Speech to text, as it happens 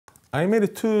I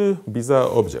made two bizarre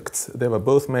objects. They were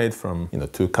both made from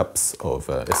 2 cups of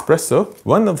espresso.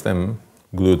 One of them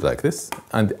glued like this,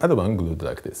 and the other one glued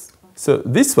like this. So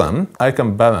this one I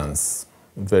can balance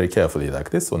very carefully like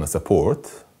this on a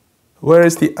support,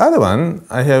 whereas the other one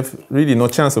I have really no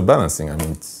chance of balancing. I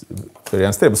mean, it's very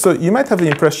unstable. So you might have the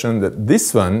impression that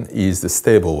this one is the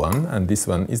stable one and this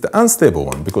one is the unstable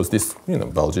one, because this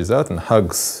bulges out and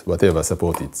hugs whatever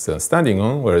support it's standing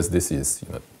on, whereas this is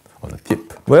on a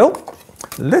tip. Well,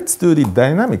 let's do the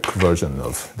dynamic version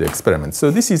of the experiment. So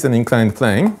this is an inclined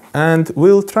plane, and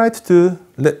we'll try to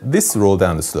let this roll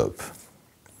down the slope.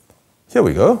 Here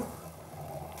we go.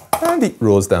 And it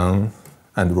rolls down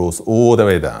and rolls all the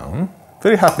way down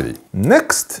very happily.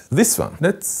 Next, this one.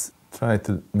 Let's try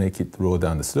to make it roll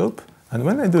down the slope. And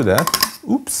when I do that,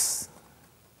 oops,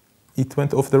 it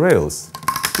went off the rails.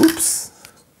 Oops.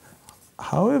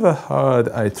 However hard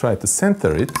I try to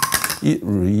center it, it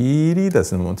really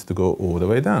doesn't want to go all the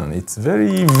way down. It's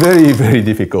very, very, very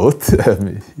difficult.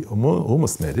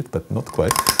 Almost made it, but not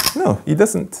quite. No, it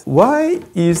doesn't. Why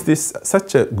is this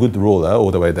such a good roller all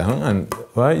the way down, and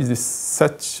why is this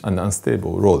such an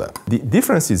unstable roller? The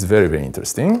difference is very, very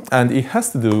interesting, and it has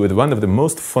to do with one of the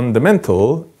most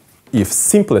fundamental, if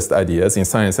simplest ideas in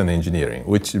science and engineering,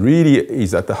 which really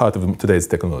is at the heart of today's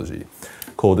technology,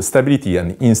 called stability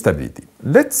and instability.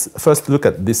 Let's first look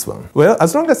at this one. Well,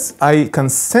 as long as I can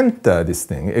center this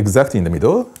thing exactly in the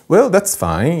middle, well, that's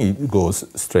fine. It goes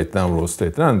straight down, rolls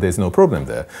straight down. There's no problem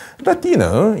there. But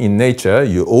in nature,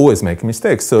 you always make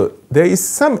mistakes. So there is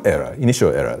some error,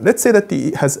 initial error. Let's say that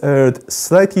it has erred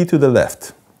slightly to the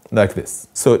left, like this.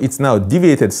 So it's now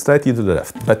deviated slightly to the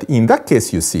left. But in that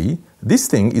case, you see, this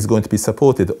thing is going to be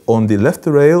supported on the left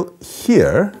rail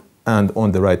here and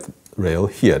on the right rail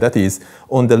here. That is,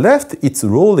 on the left, it's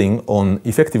rolling on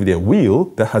effectively a wheel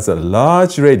that has a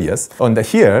large radius. On the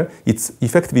here, it's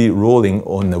effectively rolling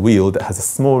on a wheel that has a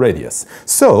small radius.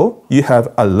 So you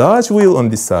have a large wheel on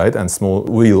this side and small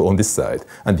wheel on this side.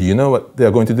 And do you know what they're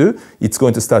going to do? It's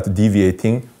going to start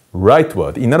deviating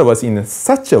rightward. In other words, in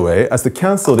such a way as to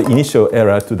cancel the initial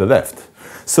error to the left.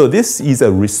 So this is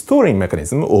a restoring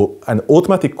mechanism or an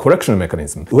automatic correction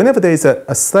mechanism. Whenever there is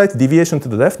a slight deviation to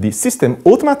the left, the system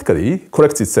automatically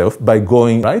corrects itself by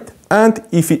going right. And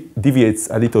if it deviates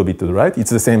a little bit to the right,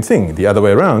 it's the same thing. The other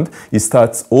way around, it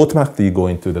starts automatically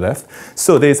going to the left.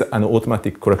 So there's an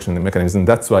automatic correction mechanism.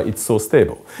 That's why it's so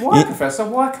stable. Why, Professor?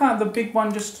 Why can't the big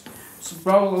one just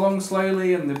roll along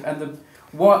slowly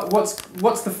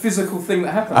what's the physical thing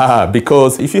that happens?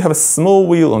 Because if you have a small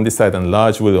wheel on this side and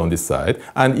large wheel on this side,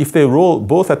 and if they roll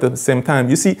both at the same time,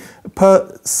 you see,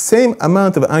 per same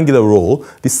amount of angular roll,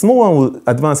 the small one will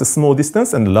advance a small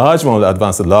distance and the large one will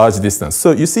advance a large distance.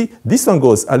 So you see, this one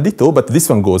goes a little, but this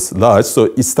one goes large,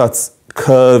 so it starts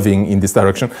curving in this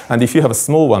direction. And if you have a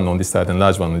small one on this side and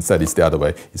large one on this side, it's the other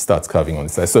way. It starts curving on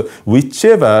this side. So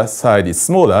whichever side is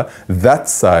smaller, that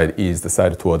side is the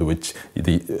side toward which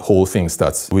the whole thing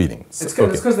starts wheeling. So,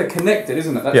 it's because they're connected,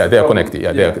 isn't it? Yeah, they're connected.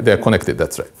 Yeah, they're connected.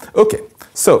 That's right. Okay,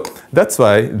 so that's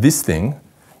why this thing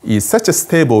is such a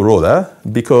stable roller,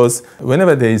 because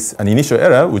whenever there is an initial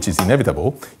error, which is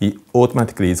inevitable, it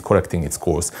automatically is correcting its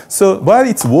course. So while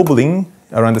it's wobbling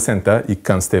around the center, it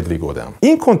can stably go down.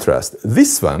 In contrast,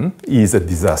 this one is a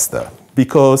disaster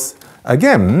because,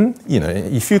 again,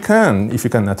 if you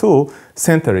can at all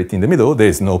center it in the middle, there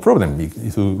is no problem.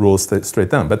 It will roll straight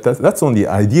down. But that's only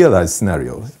idealized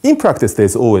scenario. In practice,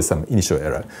 there's always some initial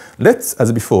error. Let's,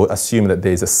 as before, assume that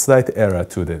there is a slight error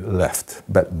to the left.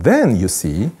 But then you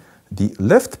see, the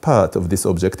left part of this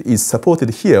object is supported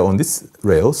here on this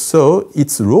rail, so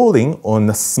it's rolling on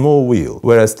a small wheel,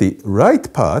 whereas the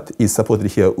right part is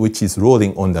supported here, which is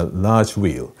rolling on the large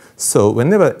wheel. So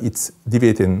whenever it's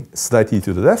deviating slightly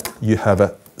to the left, you have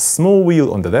a small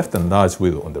wheel on the left and large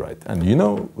wheel on the right. And you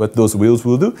know what those wheels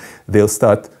will do? They'll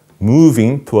start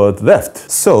moving toward left.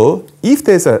 So if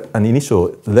there's an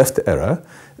initial left error,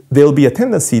 there'll be a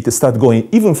tendency to start going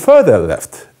even further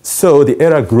left. So the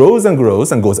error grows and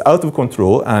grows and goes out of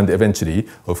control, and eventually,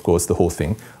 of course, the whole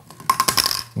thing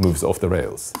moves off the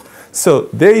rails. So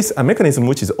there is a mechanism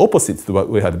which is opposite to what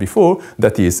we had before.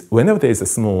 That is, whenever there is a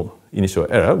small initial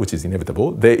error, which is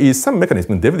inevitable, there is some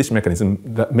mechanism, devilish mechanism,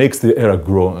 that makes the error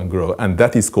grow and grow, and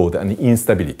that is called an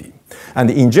instability. And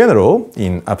in general,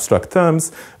 in abstract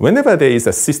terms, whenever there is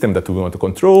a system that we want to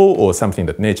control or something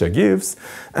that nature gives,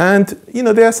 and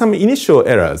there are some initial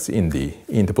errors in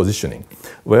the positioning.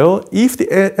 Well, if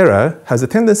the error has a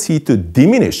tendency to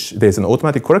diminish, there's an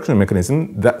automatic correction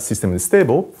mechanism, that system is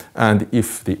stable, and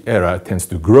if the error tends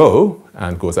to grow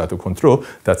and goes out of control,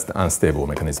 that's the unstable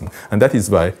mechanism. And that is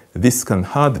why this can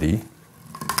hardly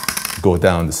go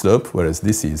down the slope, whereas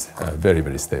this is a very,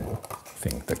 very stable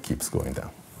thing that keeps going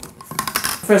down.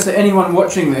 Professor, anyone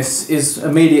watching this is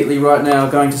immediately right now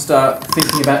going to start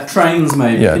thinking about trains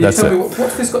maybe. Yeah, Can you tell me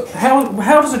what's this got,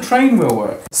 how does a train wheel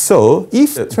work? So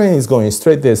if the train is going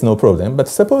straight, there's no problem. But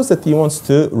suppose that he wants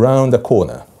to round a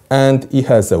corner. And it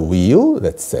has a wheel,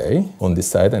 let's say, on this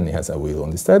side, and it has a wheel on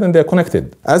this side, and they're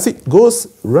connected. As it goes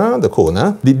round the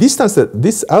corner, the distance that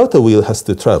this outer wheel has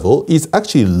to travel is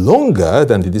actually longer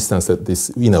than the distance that this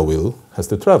inner wheel has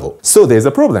to travel. So there's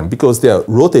a problem, because they are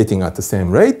rotating at the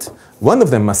same rate. One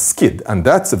of them must skid, and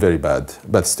that's a very bad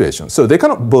situation. So they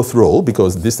cannot both roll,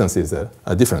 because distances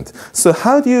are different. So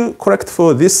how do you correct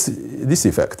for this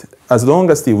effect? As long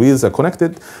as the wheels are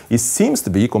connected, it seems to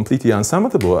be completely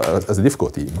unsurmountable as a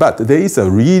difficulty. But there is a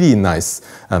really nice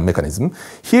mechanism.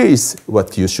 Here is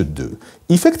what you should do.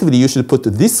 Effectively, you should put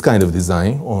this kind of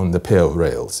design on the pair of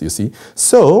rails, you see.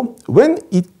 So when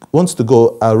it wants to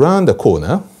go around the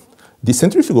corner, the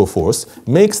centrifugal force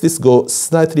makes this go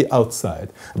slightly outside.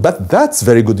 But that's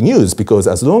very good news, because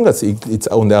as long as it's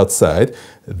on the outside,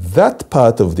 that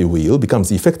part of the wheel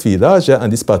becomes effectively larger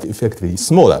and this part effectively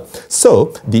smaller.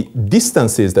 So the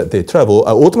distances that they travel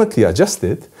are automatically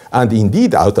adjusted, and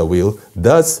indeed the outer wheel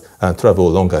does travel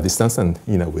longer distance and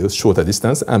inner wheel shorter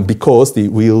distance, and because the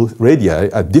wheel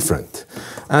radii are different.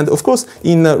 And of course,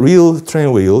 in a real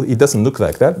train wheel, it doesn't look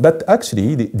like that, but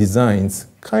actually the designs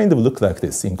kind of look like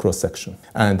this in cross-section.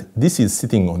 And this is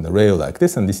sitting on the rail like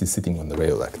this, and this is sitting on the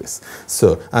rail like this.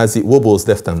 So as it wobbles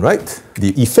left and right, the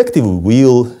effective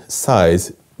wheel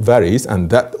size varies, and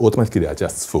that automatically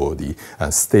adjusts for the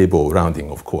stable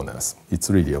rounding of corners. It's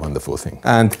really a wonderful thing.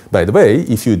 And by the way,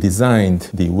 if you designed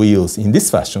the wheels in this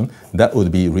fashion, that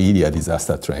would be really a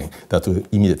disaster train that would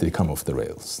immediately come off the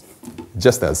rails,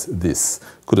 just as this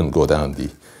couldn't go down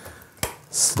the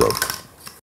slope.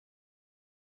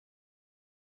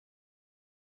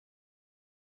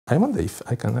 I wonder if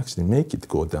I can actually make it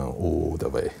go down all the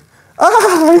way. Ah,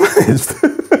 I managed!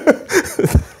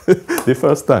 The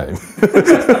first time.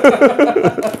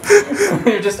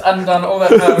 You've just undone all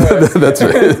that hard work. That's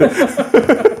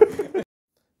right.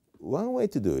 One way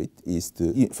to do it is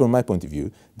to, from my point of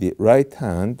view, the right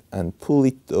hand and pull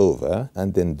it over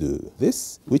and then do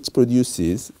this, which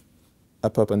produces a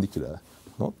perpendicular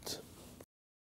knot.